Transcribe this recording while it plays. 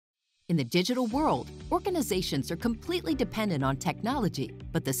In the digital world, organizations are completely dependent on technology,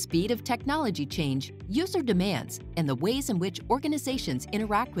 but the speed of technology change, user demands, and the ways in which organizations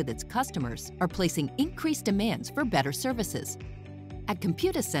interact with its customers are placing increased demands for better services. At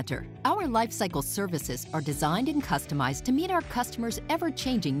Computacenter, our lifecycle services are designed and customized to meet our customers'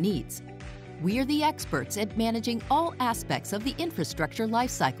 ever-changing needs. We are the experts at managing all aspects of the infrastructure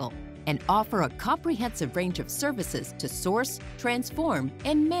lifecycle and offer a comprehensive range of services to source, transform,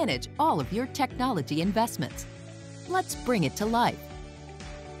 and manage all of your technology investments. Let's bring it to life.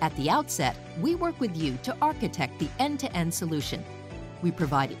 At the outset, we work with you to architect the end-to-end solution. We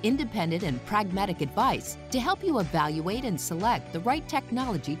provide independent and pragmatic advice to help you evaluate and select the right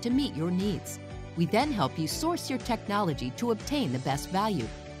technology to meet your needs. We then help you source your technology to obtain the best value.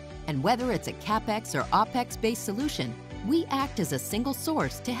 And whether it's a CapEx or OpEx-based solution, we act as a single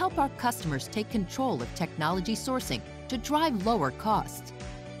source to help our customers take control of technology sourcing to drive lower costs.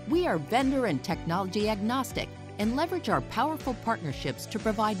 We are vendor and technology agnostic and leverage our powerful partnerships to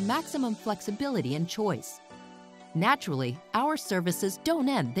provide maximum flexibility and choice. Naturally, our services don't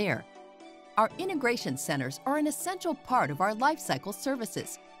end there. Our integration centers are an essential part of our lifecycle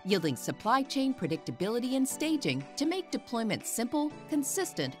services, yielding supply chain predictability and staging to make deployment simple,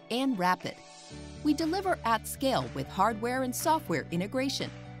 consistent, and rapid. We deliver at scale with hardware and software integration,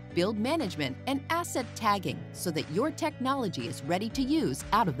 build management, and asset tagging so that your technology is ready to use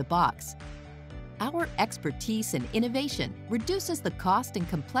out of the box. Our expertise and innovation reduces the cost and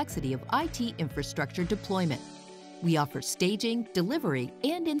complexity of IT infrastructure deployment. We offer staging, delivery,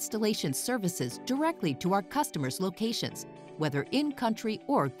 and installation services directly to our customers' locations, whether in-country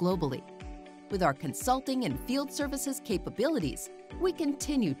or globally. With our consulting and field services capabilities, we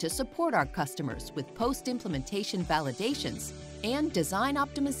continue to support our customers with post-implementation validations and design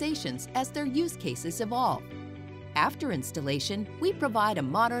optimizations as their use cases evolve. After installation, we provide a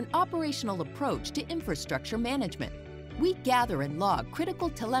modern operational approach to infrastructure management. We gather and log critical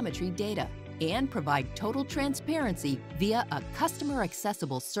telemetry data and provide total transparency via a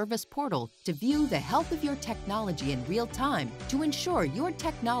customer-accessible service portal to view the health of your technology in real time to ensure your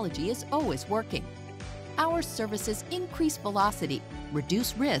technology is always working. Our services increase velocity,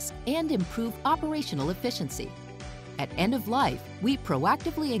 reduce risk, and improve operational efficiency. At end of life, we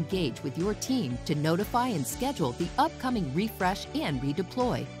proactively engage with your team to notify and schedule the upcoming refresh and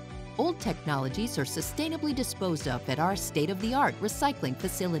redeploy. Old technologies are sustainably disposed of at our state-of-the-art recycling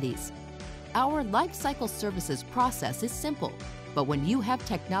facilities. Our lifecycle services process is simple, but when you have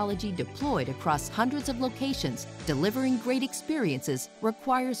technology deployed across hundreds of locations, delivering great experiences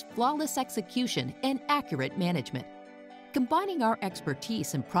requires flawless execution and accurate management. Combining our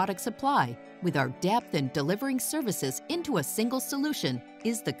expertise in product supply with our depth in delivering services into a single solution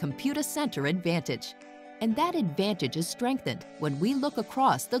is the Computacenter advantage. And that advantage is strengthened when we look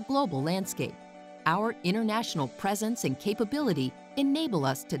across the global landscape. Our international presence and capability enable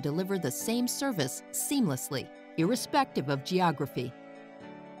us to deliver the same service seamlessly, irrespective of geography.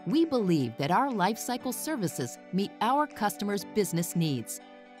 We believe that our lifecycle services meet our customers' business needs.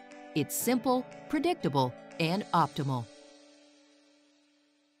 It's simple, predictable, and optimal.